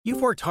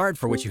You've worked hard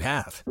for what you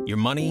have. Your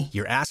money,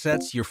 your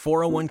assets, your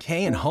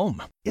 401k, and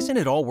home. Isn't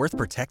it all worth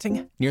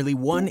protecting? Nearly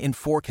 1 in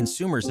 4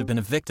 consumers have been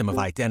a victim of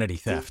identity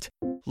theft.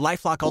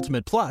 LifeLock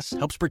Ultimate Plus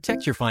helps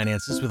protect your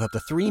finances with up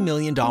to $3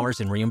 million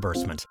in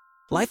reimbursement.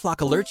 LifeLock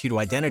alerts you to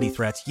identity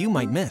threats you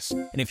might miss.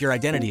 And if your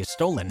identity is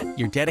stolen,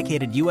 your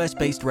dedicated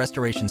U.S.-based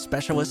restoration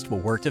specialist will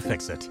work to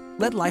fix it.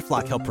 Let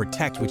LifeLock help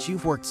protect what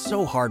you've worked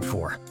so hard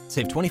for.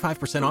 Save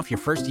 25% off your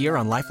first year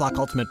on LifeLock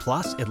Ultimate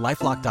Plus at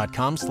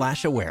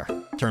LifeLock.com/aware.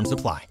 Terms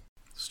apply.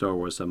 Star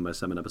Wars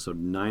 7x7, episode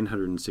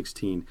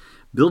 916.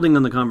 Building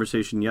on the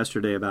conversation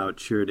yesterday about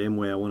Chirrut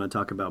Îmwe, I want to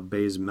talk about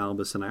Baze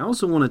Malbus, and I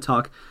also want to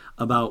talk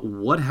about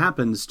what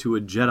happens to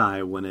a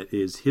Jedi when it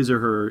is his or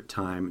her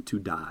time to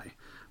die.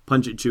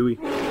 Punch it, Chewie.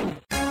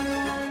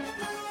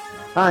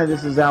 Hi,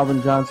 this is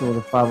Alvin Johnson with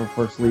the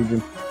 501st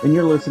Legion, and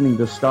you're listening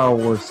to Star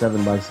Wars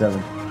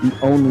 7x7, the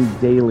only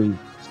daily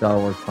Star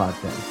Wars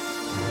podcast.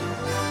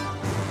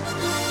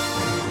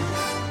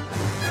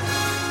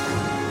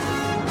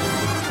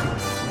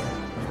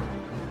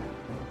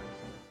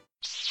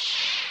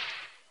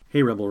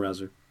 Hey, Rebel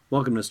Rouser.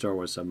 Welcome to Star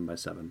Wars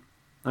 7x7.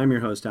 I'm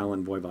your host,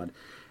 Alan Voivod.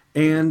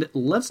 And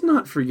let's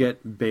not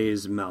forget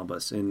Baze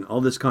Malbus in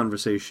all this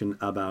conversation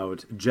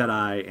about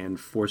Jedi and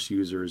Force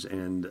users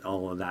and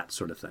all of that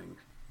sort of thing.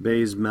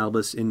 Baze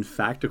Malbus, in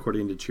fact,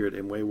 according to Chirrut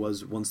Îmwe,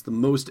 was once the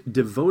most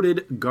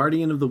devoted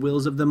guardian of the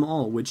wills of them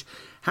all, which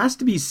has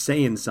to be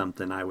saying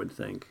something, I would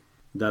think.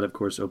 That, of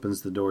course,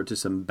 opens the door to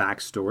some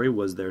backstory.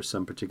 Was there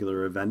some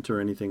particular event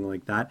or anything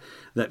like that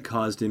that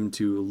caused him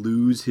to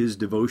lose his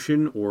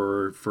devotion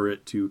or for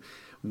it to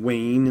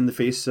wane in the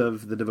face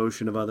of the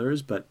devotion of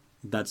others? But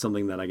that's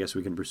something that I guess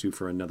we can pursue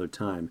for another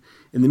time.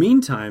 In the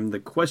meantime, the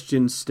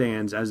question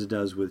stands, as it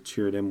does with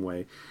Chirrut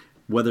Îmwe,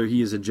 whether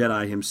he is a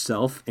Jedi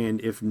himself,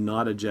 and if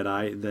not a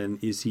Jedi, then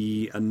is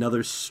he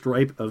another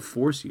stripe of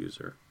Force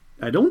user?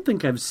 I don't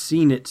think I've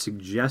seen it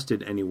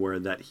suggested anywhere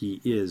that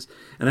he is,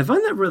 and I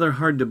find that rather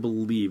hard to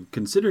believe,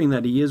 considering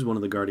that he is one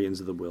of the Guardians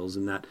of the Wills,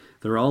 and that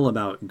they're all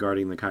about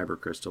guarding the Kyber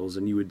crystals,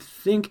 and you would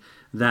think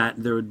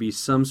that there would be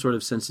some sort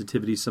of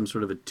sensitivity, some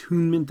sort of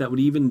attunement that would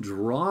even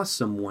draw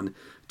someone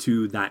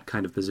to that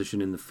kind of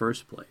position in the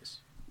first place.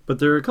 But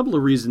there are a couple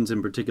of reasons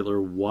in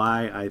particular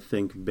why I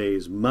think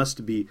Baze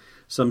must be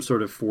some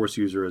sort of Force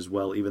user as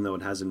well, even though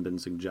it hasn't been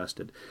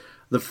suggested.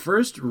 The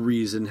first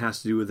reason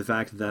has to do with the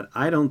fact that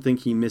I don't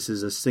think he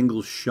misses a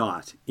single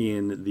shot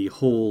in the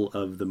whole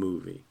of the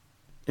movie.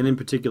 And in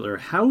particular,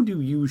 how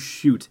do you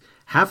shoot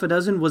half a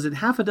dozen? Was it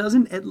half a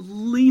dozen? At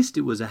least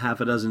it was a half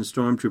a dozen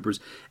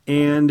stormtroopers.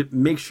 And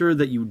make sure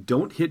that you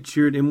don't hit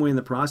Chirrut Îmwe in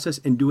the process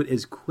and do it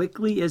as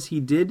quickly as he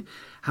did.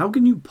 How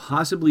can you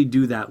possibly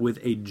do that with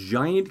a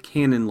giant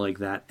cannon like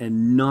that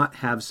and not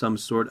have some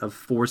sort of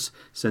Force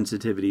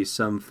sensitivity,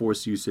 some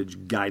Force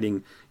usage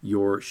guiding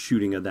your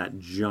shooting of that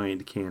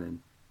giant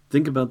cannon?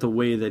 Think about the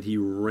way that he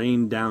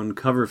rained down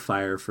cover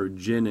fire for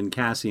Jyn and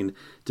Cassian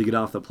to get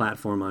off the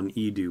platform on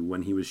Eadu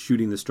when he was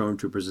shooting the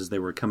stormtroopers as they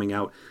were coming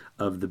out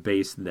of the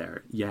base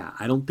there. Yeah,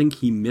 I don't think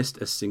he missed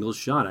a single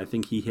shot. I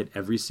think he hit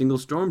every single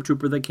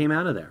stormtrooper that came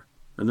out of there.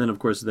 And then, of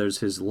course, there's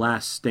his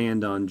last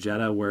stand on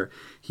Jedha where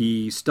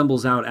he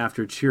stumbles out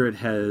after Chirrut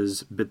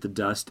has bit the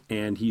dust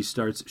and he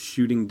starts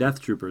shooting Death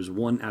Troopers,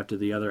 one after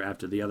the other,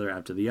 after the other,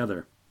 after the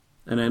other.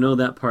 And I know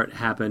that part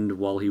happened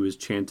while he was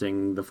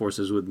chanting, "The Force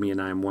is with me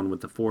and I am one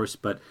with the Force,"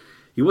 but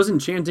he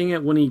wasn't chanting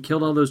it when he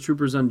killed all those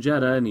troopers on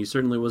Jedha, and he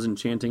certainly wasn't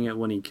chanting it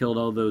when he killed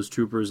all those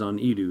troopers on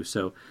Eadu,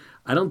 so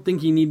I don't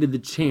think he needed the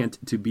chant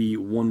to be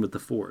one with the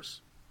Force.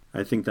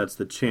 I think that's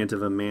the chant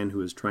of a man who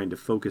is trying to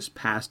focus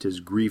past his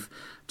grief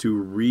to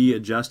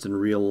readjust and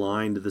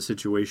realign to the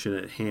situation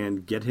at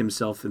hand, get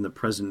himself in the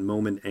present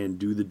moment, and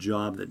do the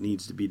job that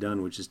needs to be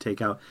done, which is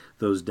take out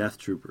those Death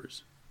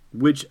Troopers.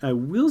 Which I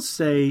will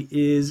say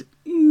is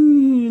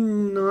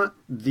not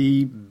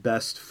the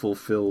best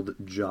fulfilled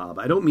job.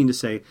 I don't mean to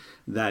say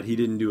that he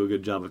didn't do a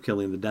good job of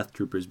killing the Death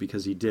Troopers,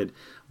 because he did.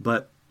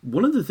 But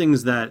one of the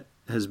things that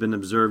has been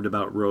observed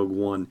about Rogue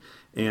One,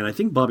 and I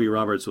think Bobby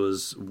Roberts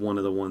was one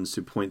of the ones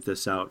to point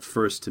this out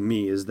first to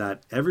me, is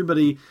that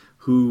everybody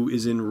who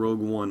is in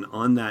Rogue One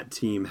on that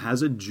team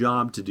has a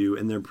job to do,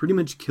 and they're pretty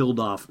much killed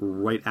off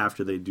right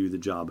after they do the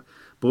job.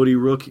 Bodhi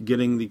Rook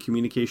getting the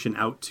communication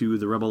out to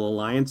the Rebel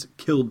Alliance,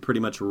 killed pretty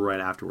much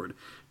right afterward.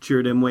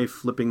 Chirrut Îmwe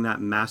flipping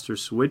that master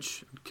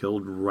switch,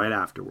 killed right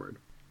afterward.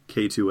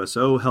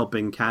 K2SO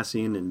helping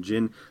Cassian and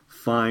Jyn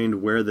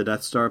find where the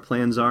Death Star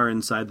plans are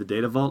inside the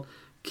data vault,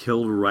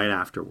 killed right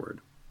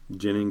afterward.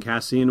 Jyn and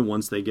Cassian,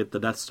 once they get the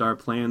Death Star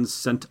plans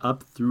sent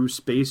up through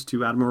space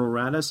to Admiral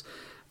Raddus,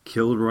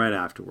 killed right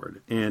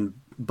afterward. And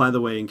by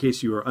the way, in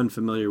case you are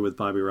unfamiliar with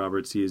Bobby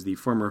Roberts, he is the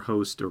former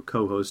host or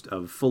co-host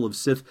of Full of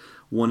Sith,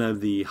 one of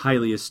the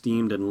highly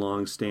esteemed and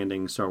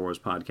long-standing Star Wars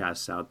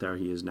podcasts out there.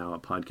 He is now a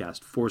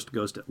podcast Forced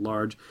Ghost at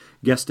Large,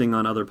 guesting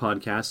on other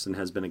podcasts, and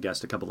has been a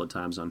guest a couple of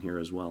times on here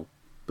as well.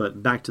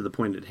 But back to the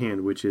point at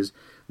hand, which is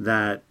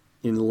that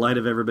in light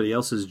of everybody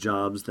else's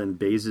jobs, then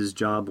Baze's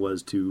job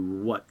was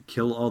to,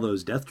 kill all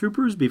those Death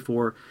Troopers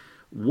before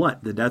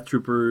what? The Death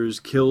Troopers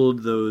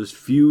killed those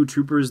few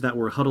troopers that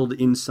were huddled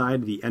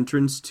inside the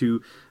entrance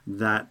to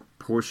that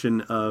portion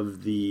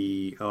of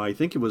the, I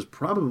think it was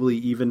probably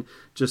even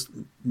just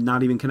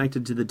not even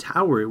connected to the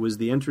tower. It was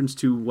the entrance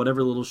to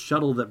whatever little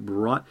shuttle that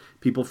brought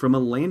people from a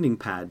landing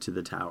pad to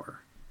the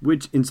tower,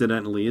 which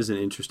incidentally is an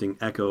interesting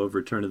echo of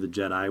Return of the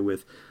Jedi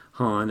with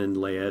Han and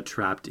Leia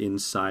trapped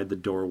inside the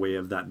doorway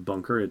of that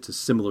bunker. It's a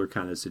similar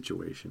kind of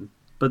situation.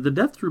 But the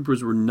Death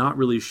Troopers were not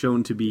really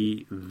shown to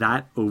be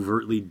that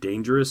overtly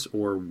dangerous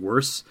or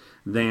worse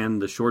than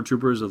the Shore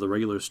Troopers or the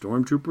regular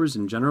Stormtroopers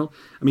in general.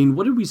 I mean,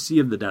 what did we see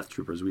of the Death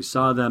Troopers? We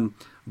saw them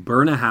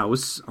burn a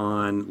house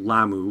on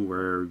Lamu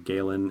where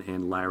Galen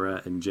and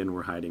Lyra and Jyn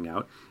were hiding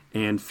out,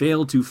 and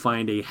fail to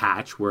find a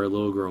hatch where a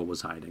little girl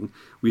was hiding.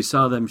 We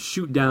saw them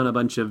shoot down a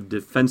bunch of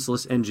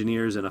defenseless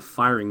engineers and a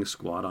firing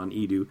squad on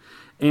Edu.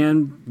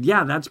 And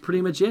yeah, that's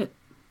pretty much it.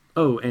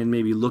 Oh, and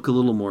maybe look a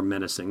little more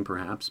menacing,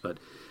 perhaps, but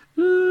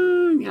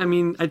I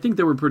mean, I think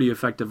they were pretty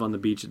effective on the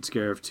beach at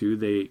Scarif too.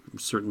 They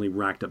certainly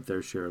racked up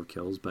their share of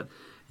kills, but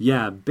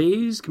yeah,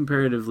 Baze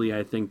comparatively,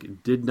 I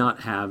think, did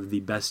not have the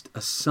best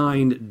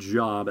assigned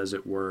job, as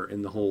it were,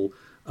 in the whole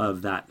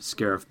of that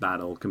Scarif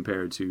battle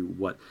compared to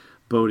what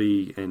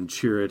Bodhi and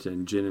Chirrut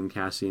and Jyn and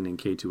Cassian and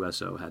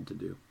K2SO had to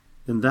do.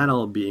 And that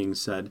all being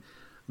said,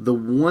 the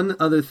one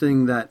other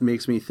thing that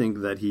makes me think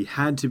that he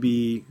had to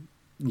be,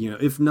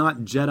 if not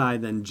Jedi,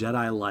 then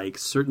Jedi-like,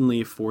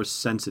 certainly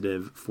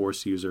Force-sensitive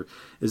Force user,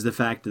 is the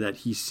fact that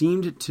he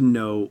seemed to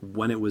know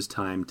when it was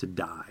time to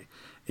die.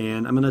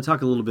 And I'm going to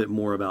talk a little bit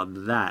more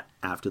about that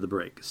after the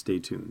break. Stay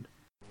tuned.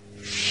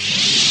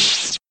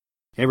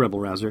 Hey, Rebel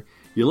Rouser.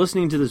 You're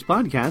listening to this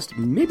podcast.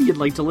 Maybe you'd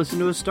like to listen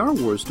to a Star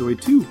Wars story,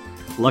 too.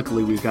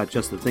 Luckily, we've got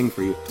just the thing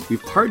for you.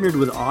 We've partnered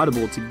with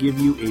Audible to give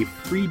you a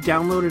free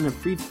download and a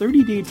free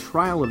 30-day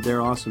trial of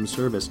their awesome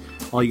service.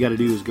 All you got to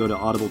do is go to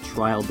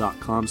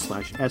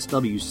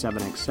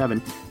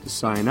audibletrial.com/SW7X7 to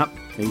sign up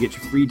and get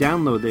your free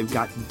download. They've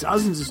got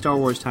dozens of Star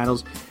Wars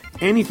titles,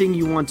 anything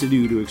you want to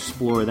do to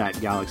explore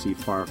that galaxy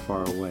far,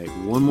 far away.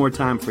 One more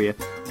time for you,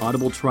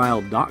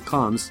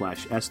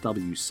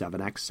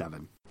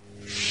 audibletrial.com/SW7X7.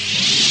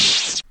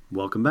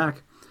 Welcome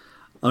back.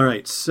 All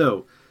right,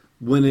 so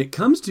when it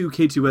comes to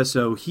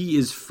K2SO, he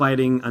is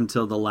fighting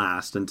until the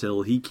last,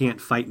 until he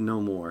can't fight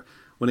no more.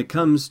 When it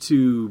comes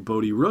to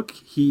Bodhi Rook,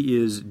 he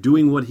is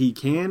doing what he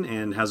can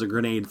and has a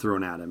grenade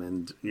thrown at him,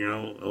 and,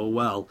 oh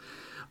well.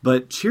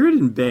 But Chirrut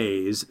and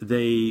Baze,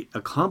 they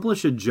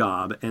accomplish a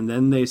job, and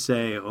then they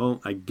say, oh,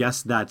 I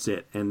guess that's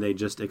it, and they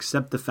just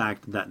accept the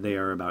fact that they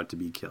are about to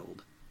be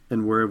killed.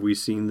 And where have we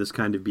seen this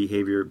kind of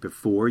behavior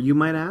before, you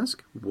might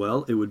ask?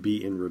 Well, it would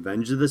be in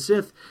Revenge of the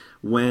Sith,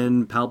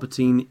 when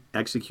Palpatine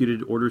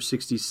executed Order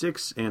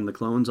 66 and the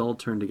clones all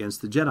turned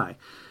against the Jedi.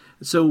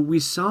 So we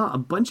saw a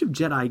bunch of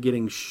Jedi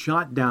getting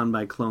shot down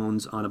by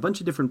clones on a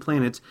bunch of different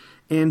planets,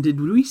 and did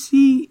we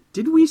see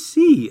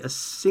a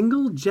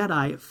single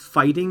Jedi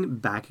fighting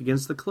back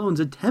against the clones,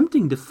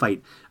 attempting to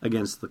fight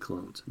against the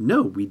clones?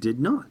 No, we did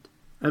not.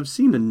 I've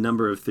seen a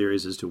number of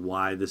theories as to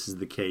why this is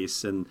the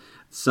case, and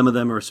some of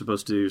them are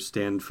supposed to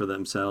stand for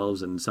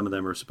themselves, and some of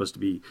them are supposed to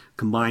be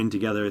combined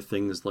together,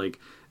 things like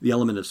the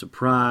element of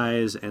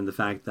surprise and the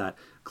fact that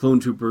clone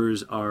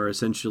troopers are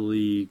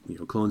essentially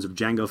clones of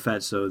Jango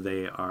Fett, so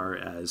they are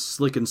as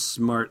slick and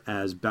smart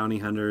as bounty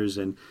hunters,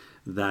 and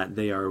that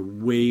they are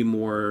way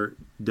more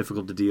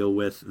difficult to deal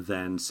with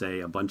than, say,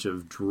 a bunch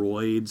of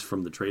droids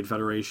from the Trade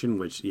Federation,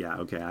 which, yeah,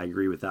 okay, I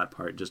agree with that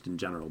part just in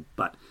general,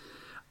 but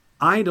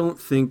I don't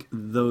think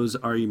those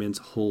arguments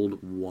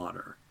hold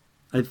water.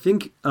 I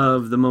think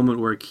of the moment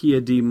where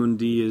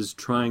Ki-Adi-Mundi is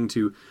trying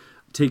to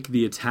take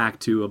the attack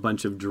to a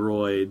bunch of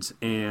droids,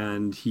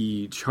 and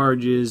he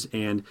charges,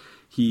 and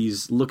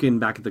he's looking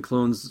back at the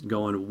clones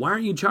going, why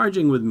aren't you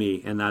charging with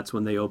me? And that's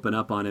when they open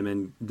up on him,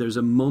 and there's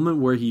a moment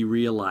where he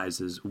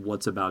realizes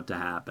what's about to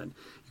happen.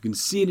 You can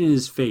see it in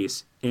his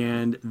face,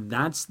 and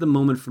that's the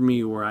moment for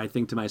me where I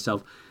think to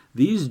myself,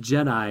 these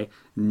Jedi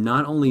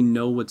not only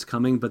know what's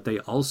coming, but they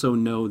also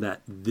know that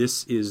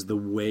this is the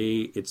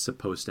way it's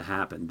supposed to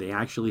happen. They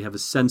actually have a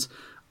sense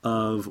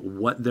of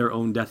what their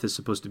own death is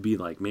supposed to be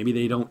like. Maybe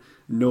they don't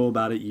know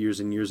about it years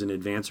and years in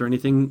advance or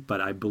anything, but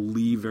I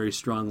believe very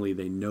strongly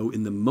they know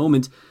in the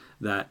moment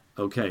that,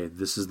 okay,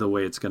 this is the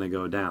way it's going to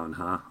go down,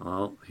 huh?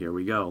 Well, here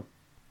we go.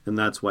 And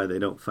that's why they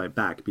don't fight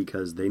back,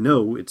 because they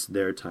know it's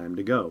their time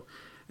to go.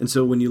 And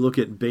so when you look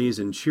at Baze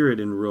and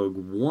Chirrut in Rogue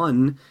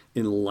One,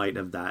 in light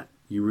of that,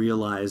 you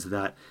realize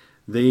that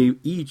they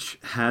each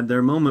had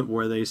their moment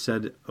where they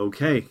said,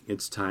 okay,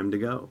 it's time to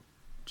go.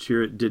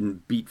 Chirrut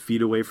didn't beat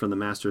feet away from the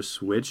master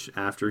switch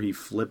after he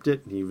flipped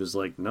it. He was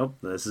like, nope,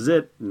 this is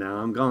it. Now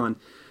I'm gone.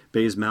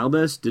 Baze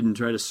Malbus didn't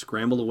try to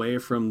scramble away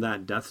from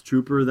that death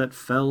trooper that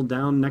fell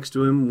down next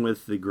to him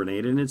with the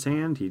grenade in its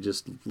hand. He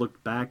just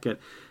looked back at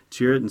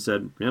Chirrut and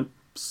said, yep,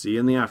 see you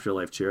in the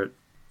afterlife, Chirrut.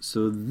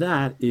 So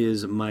that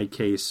is my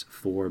case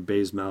for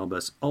Baze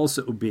Malbus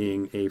also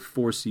being a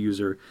Force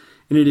user,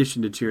 in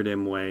addition to Chirrut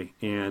Îmwe,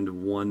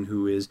 and one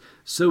who is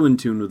so in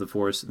tune with the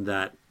Force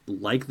that,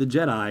 like the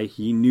Jedi,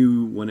 he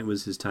knew when it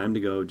was his time to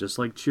go, just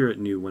like Chirrut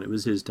knew when it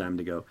was his time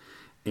to go.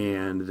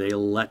 And they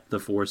let the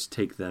Force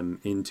take them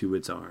into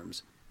its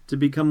arms to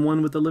become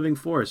one with the living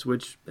Force,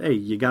 which, hey,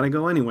 you gotta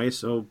go anyway,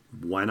 so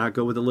why not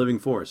go with the living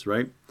Force,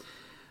 right?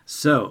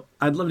 So,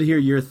 I'd love to hear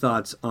your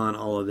thoughts on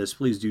all of this.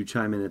 Please do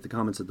chime in at the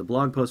comments at the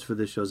blog post for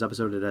this show's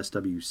episode at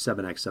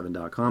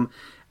sw7x7.com.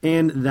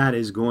 And that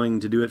is going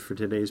to do it for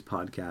today's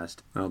podcast.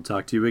 I'll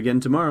talk to you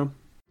again tomorrow.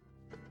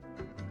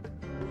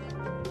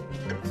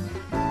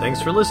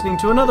 Thanks for listening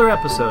to another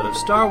episode of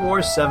Star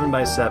Wars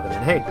 7x7.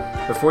 And hey,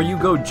 before you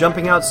go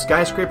jumping out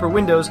skyscraper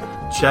windows,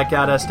 check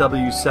out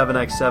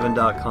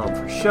sw7x7.com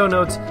for show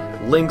notes,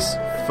 links,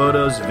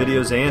 photos,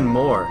 videos, and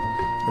more.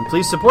 And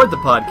please support the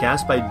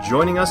podcast by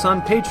joining us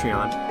on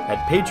Patreon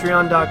at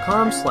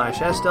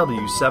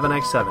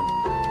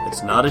patreon.com/SW7x7.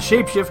 It's not a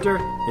shapeshifter,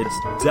 it's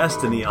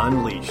Destiny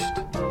Unleashed.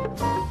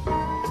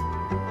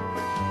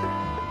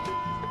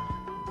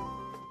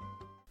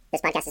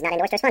 This podcast is not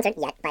endorsed or sponsored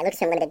yet by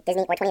Lucasfilm Limited,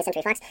 Disney, or 20th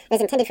Century Fox. It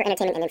is intended for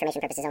entertainment and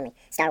information purposes only.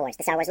 Star Wars,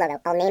 the Star Wars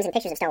logo, all names and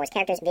pictures of Star Wars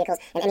characters, vehicles,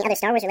 and any other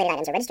Star Wars-related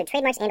items are registered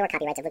trademarks and/or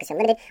copyrights of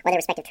Lucasfilm Limited, or their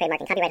respective trademark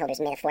and copyright holders,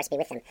 and may the Force be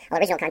with them. All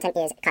original content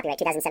is copyright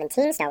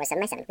 2017, Star Wars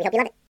 7x7. We hope you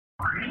love it.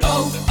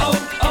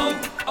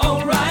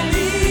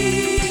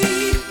 O'Reilly!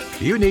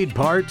 You need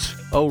parts?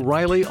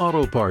 O'Reilly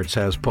Auto Parts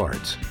has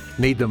parts.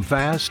 Need them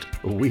fast?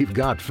 We've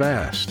got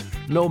fast.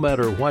 No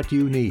matter what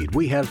you need,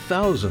 we have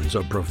thousands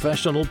of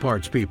professional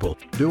parts people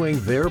doing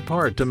their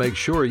part to make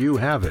sure you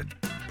have it.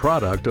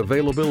 Product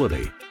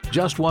availability.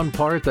 Just one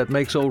part that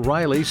makes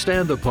O'Reilly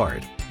stand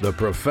apart. The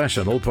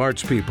professional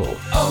parts people.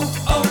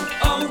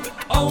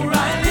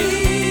 O'Reilly!